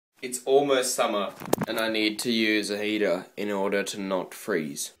It's almost summer and I need to use a heater in order to not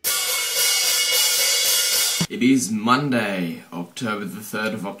freeze. It is Monday, October the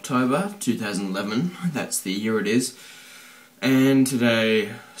 3rd of October, 2011. That's the year it is. And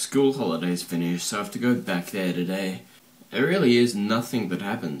today, school holidays finished, so I have to go back there today. There really is nothing that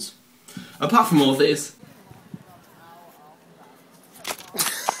happens. Apart from all this.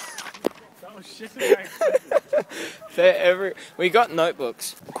 We got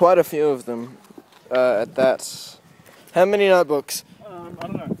notebooks. Quite a few of them at that. How many notebooks? I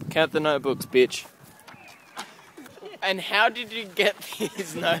don't know. Count the notebooks, bitch. And how did you get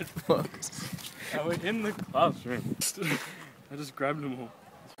these notebooks? I was in the classroom. I just grabbed them all.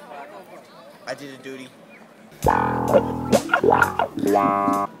 I did a duty.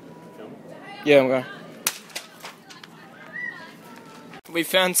 Yeah, I'm going. We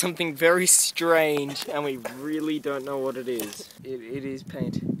found something very strange and we really don't know what it is. It is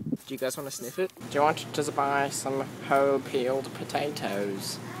paint. Do you guys want to sniff it? Do you want to buy some whole peeled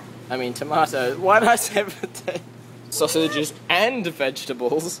potatoes? I mean tomatoes. Why did I say potatoes? Sausages and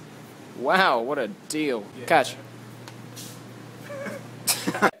vegetables. Wow, what a deal. Yeah. Catch.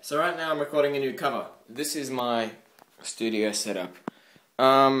 So right now I'm recording a new cover. This is my studio setup.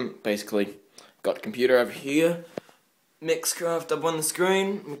 Basically, got a computer over here, Mixcraft up on the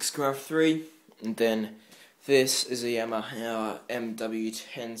screen, Mixcraft 3, and then this is a Yamaha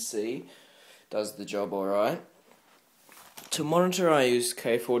MW10C. Does the job alright. To monitor I use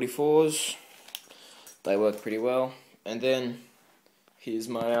K44s. They work pretty well. And then here's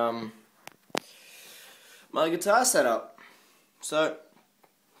my my guitar setup. So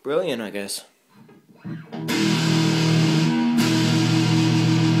brilliant, I guess.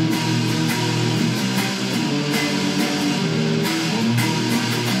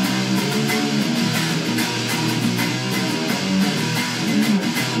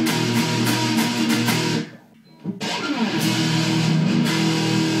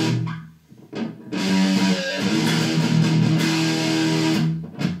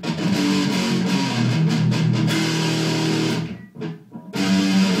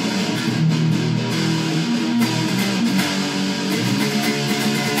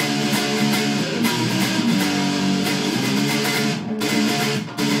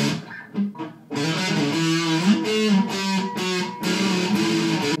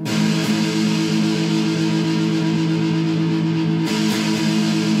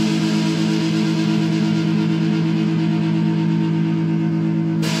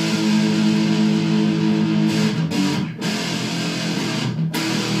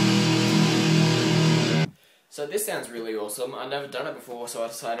 So this sounds really awesome. I've never done it before, so I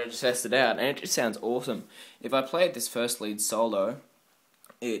decided to test it out, and it just sounds awesome. If I played this first lead solo,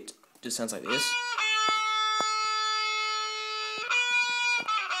 it just sounds like this.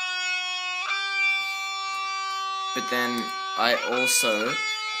 But then I also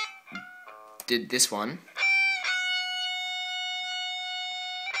did this one.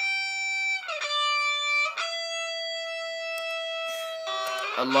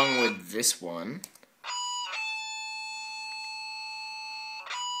 Along with this one.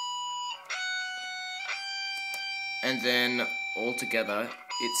 And then, all together,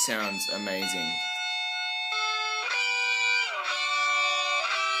 it sounds amazing.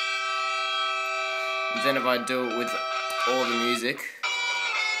 And then if I do it with all the music,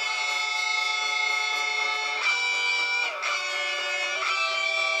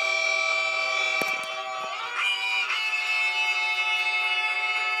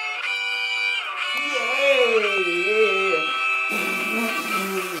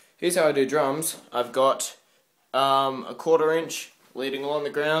 here's how I do drums. I've got a 1/4 inch leading along the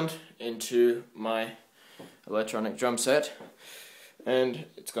ground into my electronic drum set, and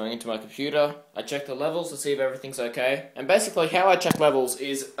it's going into my computer. I check the levels to see if everything's okay, and basically how I check levels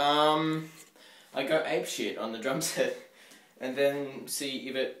is I go apeshit on the drum set and then see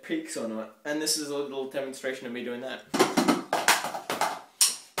if it peaks or not, and this is a little demonstration of me doing that.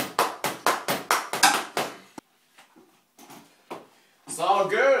 It's all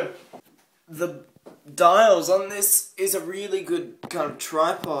good. The dials on this is a really good kind of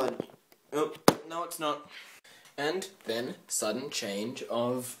tripod. Oh, no it's not. And then sudden change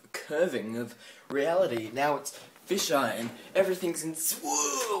of curving of reality. Now it's fisheye and everything's in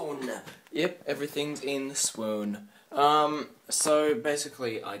swoon. Yep, everything's in swoon. So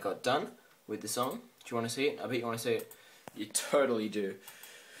basically I got done with the song. Do you want to see it? I bet you want to see it. You totally do.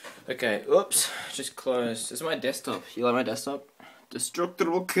 Okay, oops, just closed. This is my desktop. You like my desktop?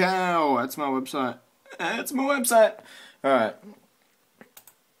 Destructible Cow. That's my website. That's my website. Alright.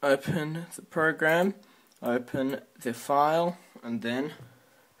 Open the program. Open the file. And then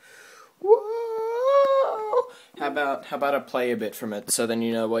Whoa! How about I play a bit from it so then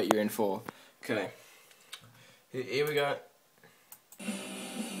you know what you're in for? Okay. Here we go.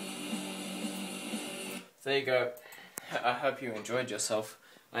 There you go. I hope you enjoyed yourself.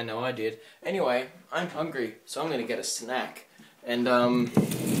 I know I did. Anyway, I'm hungry, so I'm gonna get a snack. And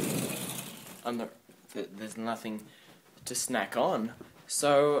there's nothing to snack on.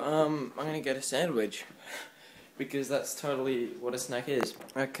 So I'm gonna get a sandwich. Because that's totally what a snack is.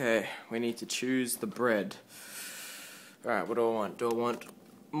 Okay, we need to choose the bread. Alright, what do I want? Do I want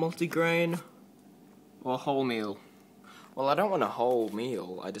multigrain or wholemeal? Well, I don't want a whole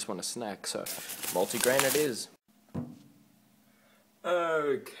meal, I just want a snack, so multigrain it is.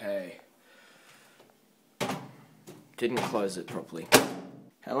 Okay. Didn't close it properly.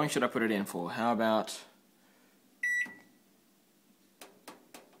 How long should I put it in for? How about...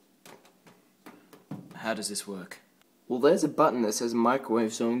 How does this work? Well, there's a button that says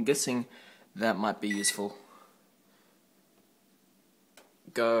microwave, so I'm guessing that might be useful.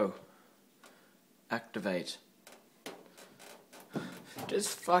 Go. Activate.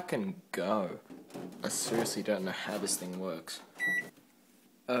 Just fucking go. I seriously don't know how this thing works.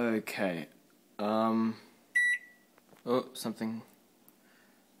 Okay. Oh, something.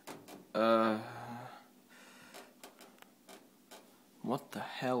 What the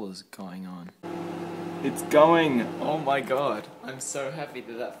hell is going on? It's going! Oh my god. I'm so happy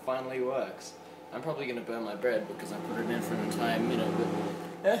that that finally works. I'm probably gonna burn my bread because I put it in for an entire minute,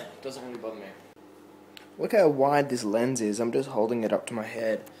 but doesn't really bother me. Look how wide this lens is. I'm just holding it up to my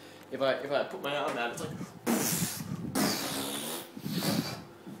head. If I put my arm out, it's like...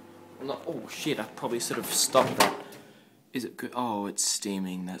 I'm not, oh shit, I probably should have stopped that. Is it good? Oh, it's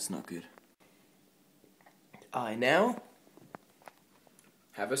steaming. That's not good. I now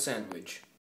have a sandwich.